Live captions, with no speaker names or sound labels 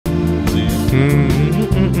Sick.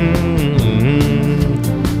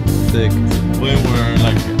 We were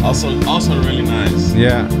like also really nice.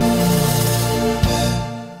 Yeah.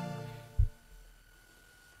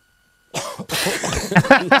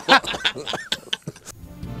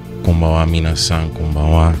 Konbanwa minasan,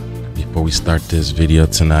 konbanwa. Before we start this video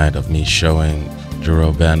tonight of me showing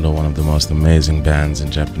JARREAU VANDAL, one of the most amazing bands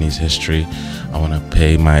in Japanese history, I want to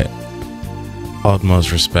pay my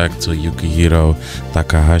utmost respect to Yukihiro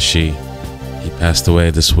Takahashi. He passed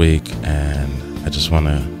away this week, and I just want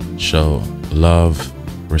to show love,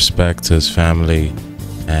 respect to his family,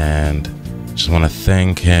 and just want to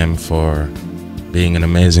thank him for being an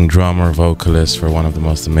amazing drummer, vocalist for one of the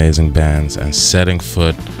most amazing bands, and setting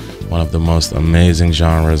foot one of the most amazing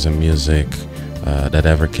genres in music that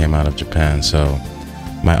ever came out of Japan. So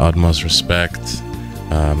my utmost respect.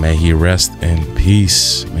 May he rest in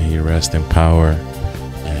peace, may he rest in power,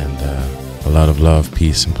 and a lot of love,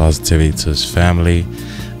 peace, and positivity to his family.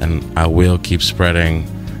 And I will keep spreading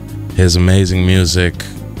his amazing music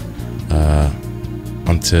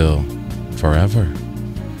until forever.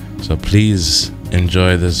 So please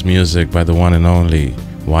enjoy this music by the one and only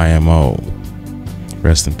YMO.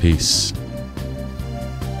 Rest in peace.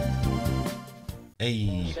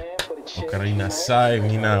 Hey, okaeri nasai,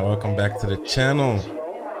 mina. Welcome back to the channel.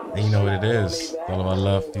 And you know what it is. It's all about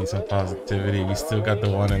love, peace, and positivity. We still got the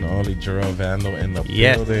one and only JARREAU VANDAL in the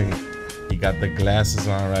building. He got the glasses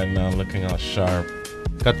on right now, looking all sharp.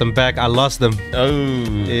 Got them back. I lost them. Oh,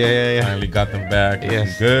 yeah. Finally got them back.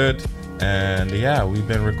 Yes. Good. And yeah, we've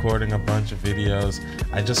been recording a bunch of videos.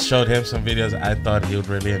 I just showed him some videos I thought he would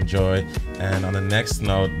really enjoy. And on the next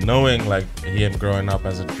note, knowing like him growing up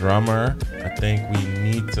as a drummer, I think we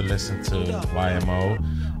need to listen to YMO.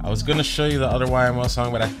 I was gonna show you the other YMO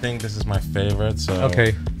song, but I think this is my favorite. So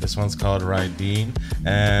okay, this one's called Rydeen.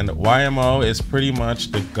 And YMO is pretty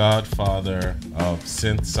much the godfather of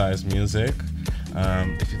synthesized music.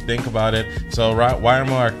 If you think about it, so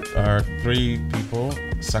YMO are three people: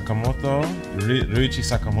 Sakamoto, Ryuichi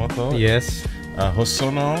Sakamoto, yes,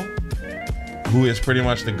 Hosono, who is pretty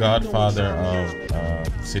much the godfather of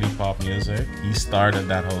city pop music. He started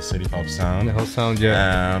that whole city pop sound. The whole sound,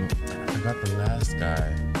 yeah. I forgot the last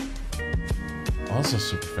guy, also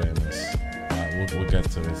super famous. We'll get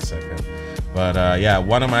to it in a second. But yeah,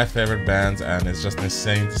 one of my favorite bands, and it's just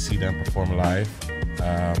insane to see them perform live.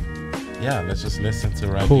 Yeah, let's just listen to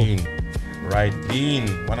Rydeen. Cool.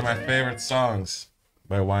 Rydeen, one of my favorite songs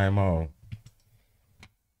by YMO.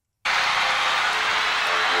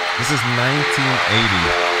 This is 1980.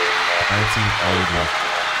 1980.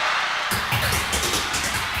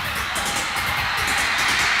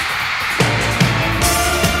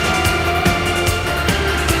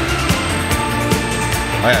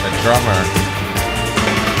 Oh yeah, the drummer.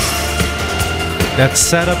 That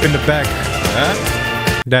setup in the back. Huh?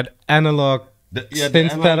 That analog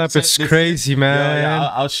synth setup is crazy, man. Yeah,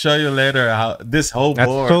 I'll show you later how this whole board.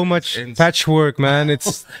 That's so much patchwork, man.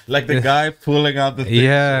 It's like the guy pulling out the thing.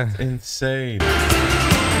 Yeah, it's insane.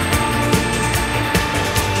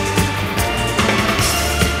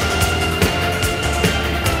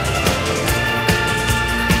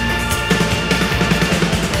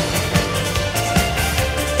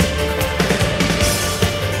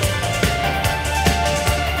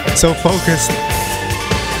 So focused.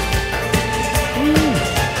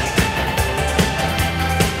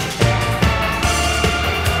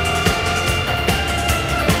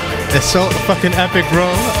 It's so fucking epic, bro.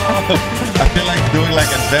 I feel like doing like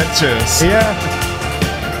adventures. Yeah.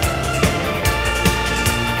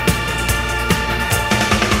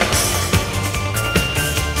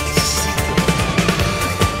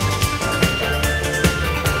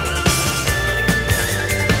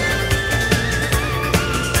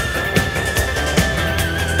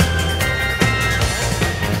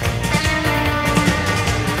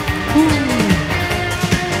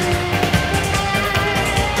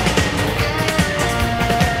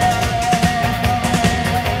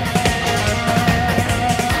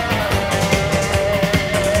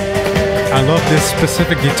 I love this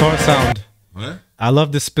specific guitar sound. What? I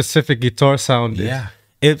love this specific guitar sound. Yeah.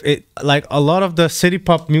 It like a lot of the city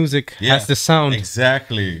pop music has the sound.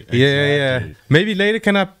 Exactly. Yeah. Maybe later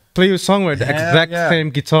can I play you a song with the exact same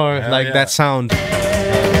guitar, like that sound.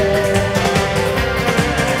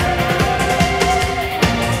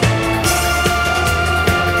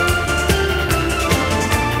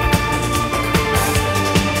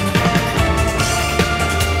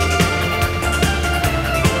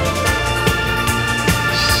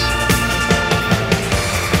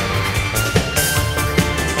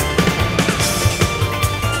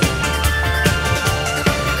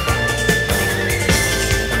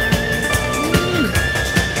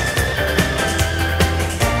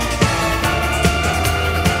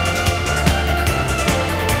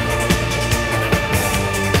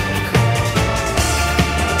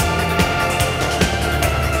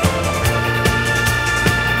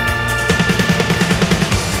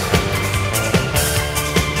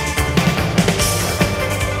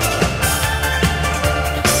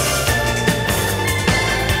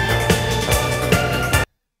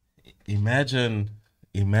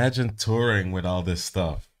 imagine touring with all this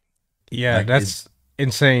stuff. Yeah, Like, that's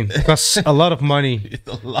insane. Costs a lot of money. It's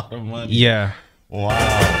a lot of money. Yeah.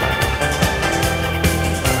 Wow.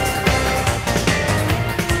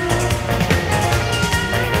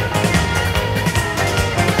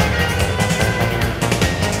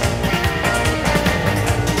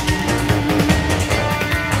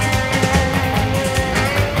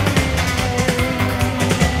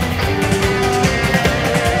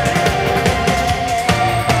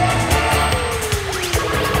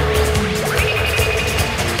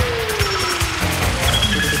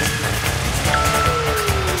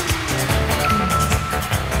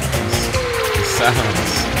 Sounds.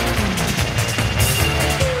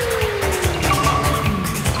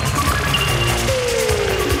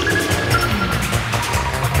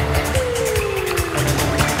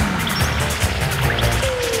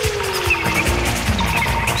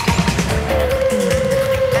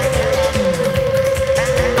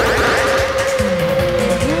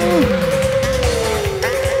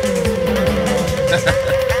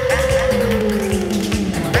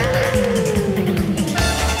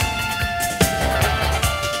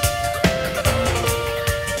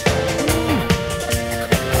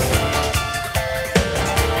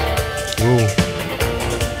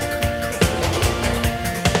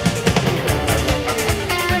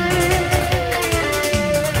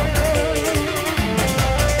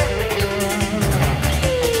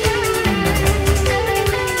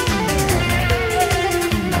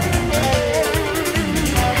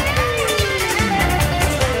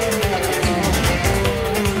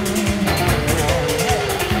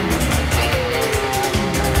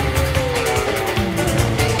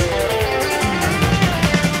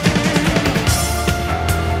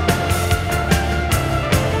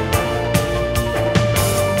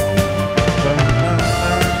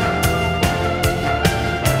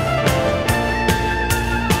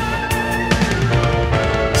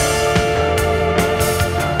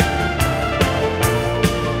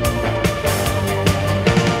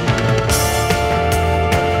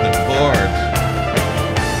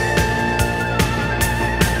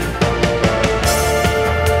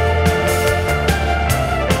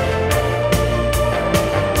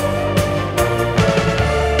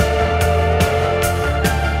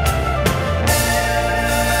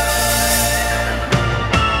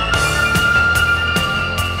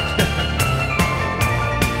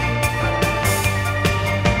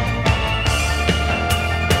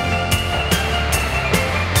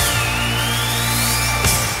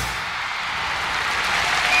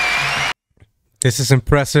 This is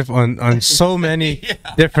impressive on so many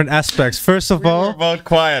different aspects. First of all, we were both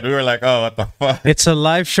quiet. We were like, "Oh, what the fuck?" It's a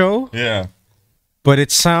live show. Yeah. But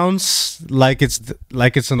it sounds like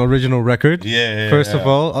it's an original record. Yeah. First of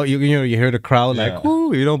all, oh, you hear the crowd like,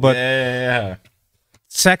 "Woo," But yeah.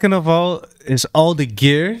 Second of all, is all the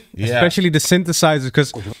gear, especially the synthesizers,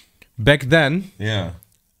 because back then,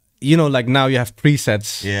 like now you have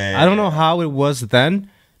presets. I don't know how it was then.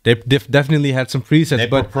 They definitely had some presets. They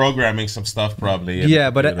were programming some stuff probably.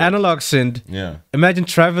 But an analog synth. Imagine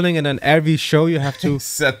traveling and then every show you have to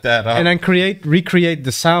set that up and then recreate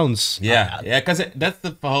the sounds. Because that's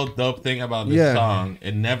the whole dope thing about this song.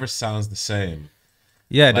 It never sounds the same.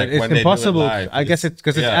 Like it's impossible. I guess it's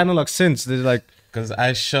because it's analog synths. They're like. Because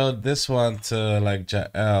I showed this one to like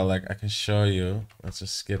JARREAU. Like I can show you. Let's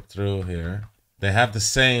just skip through here. They have the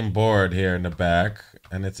same board here in the back,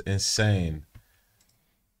 and it's insane.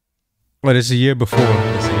 What is a year before?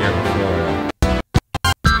 It's a year before.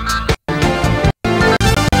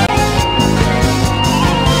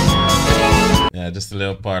 Yeah, just a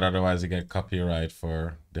little part. Otherwise, you get copyright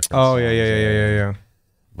for different. Oh songs. Yeah.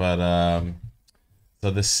 But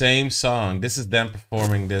so the same song. This is them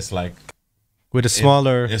performing this like with a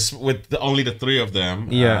smaller. It's with only the three of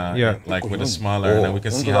them. Like with a smaller, and then we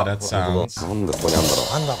can see how that sounds.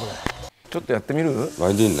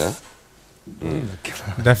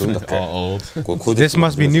 Definitely all old. This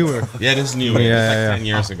must be newer. Yeah, this is newer. It's like 10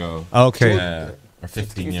 years ago. Okay. Yeah, or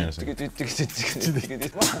 15 years ago.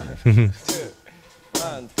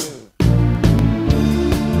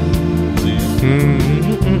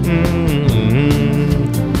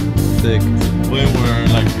 Sick. We were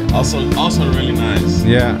like also really nice.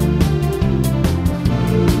 Yeah.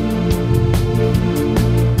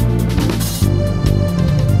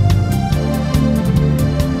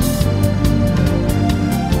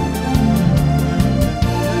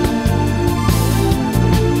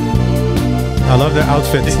 I love their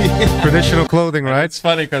outfits. Traditional clothing, right? It's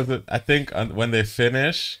funny because I think when they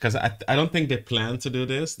finish, because I don't think they plan to do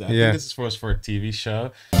this. I think this is for a TV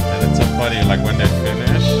show. And it's so funny, like when they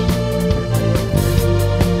finish.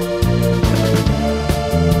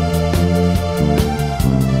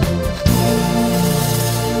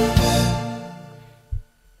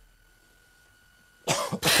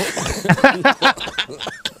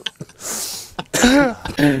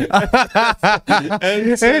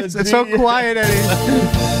 It's so quiet,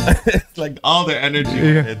 Eddie. It's like all their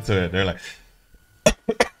energy into it. They're like,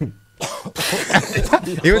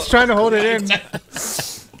 he was trying to hold it in.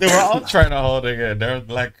 They were all trying to hold it in. They were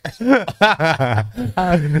like,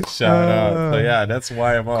 shout out. So yeah, that's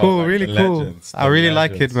YMO. Cool, like really cool. Legends, I really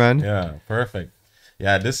like it, man. Yeah, perfect.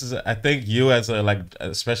 Yeah, this is, I think you as a, like,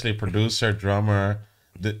 especially producer, drummer,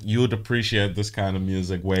 that you would appreciate this kind of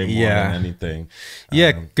music way more than anything.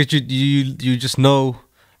 Yeah, because you just know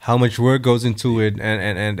how much work goes into it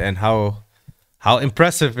and how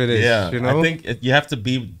impressive it is. Yeah, you know? I think you have to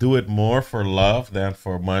do it more for love than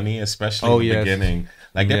for money, especially in the beginning.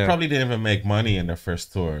 Like they probably didn't even make money in their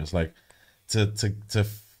first tours. Like to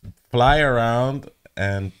fly around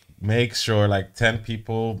and make sure like 10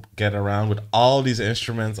 people get around with all these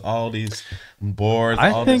instruments, all these boards,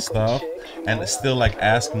 all this stuff, and still like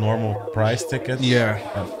ask normal price tickets.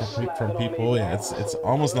 From people. Yeah, it's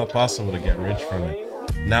almost not possible to get rich from it.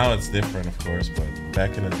 Now it's different, of course, but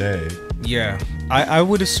back in the day. Yeah, I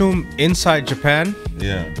would assume inside Japan.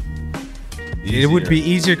 Yeah. It would be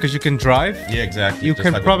easier because you can drive. Yeah, exactly. You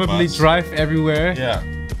can probably drive everywhere. Yeah.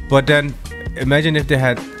 But then imagine if they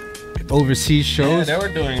had overseas shows. Yeah, they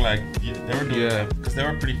were doing like, because they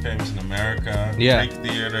were pretty famous in America. Yeah. Greek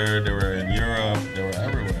theater, they were in Europe, they were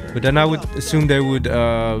everywhere. But then I would assume they would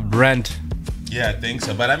rent. Yeah, I think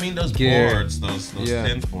so. But I mean, those boards, those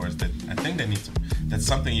thin boards, I think they need to, that's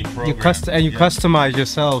something you program. You customize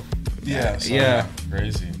yourself. Yeah, so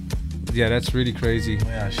crazy. Yeah, that's really crazy.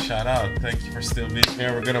 Yeah, shout out. Thank you for still being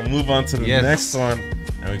here. We're going to move on to the next one.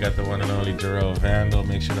 And we got the one and only JARREAU VANDAL.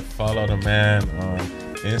 Make sure to follow the man on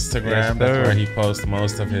Instagram. That's where he posts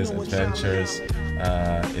most of his adventures.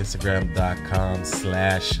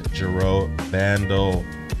 Instagram.com/JARREAU VANDAL.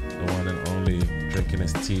 The one and only, drinking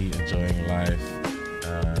his tea, enjoying life.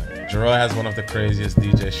 JARREAU has one of the craziest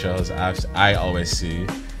DJ shows I always see.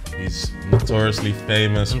 He's notoriously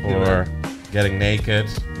famous for getting naked.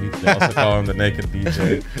 They also call him the naked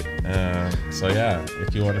DJ. So yeah,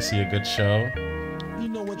 if you want to see a good show,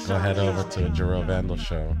 go head over to a JARREAU VANDAL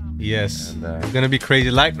show. Yes, and, it's gonna be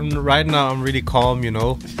crazy. Like right now, I'm really calm, you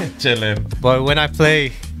know, chilling. But when I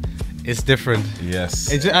play, it's different.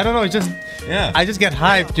 Yes. I don't know. It just I just get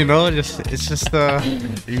hyped, you know. It's just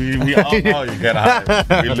we all know you get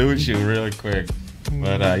hyped. We lose you really quick.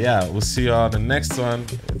 But yeah, we'll see you on the next one.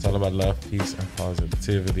 It's all about love, peace, and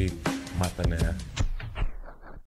positivity. Matane.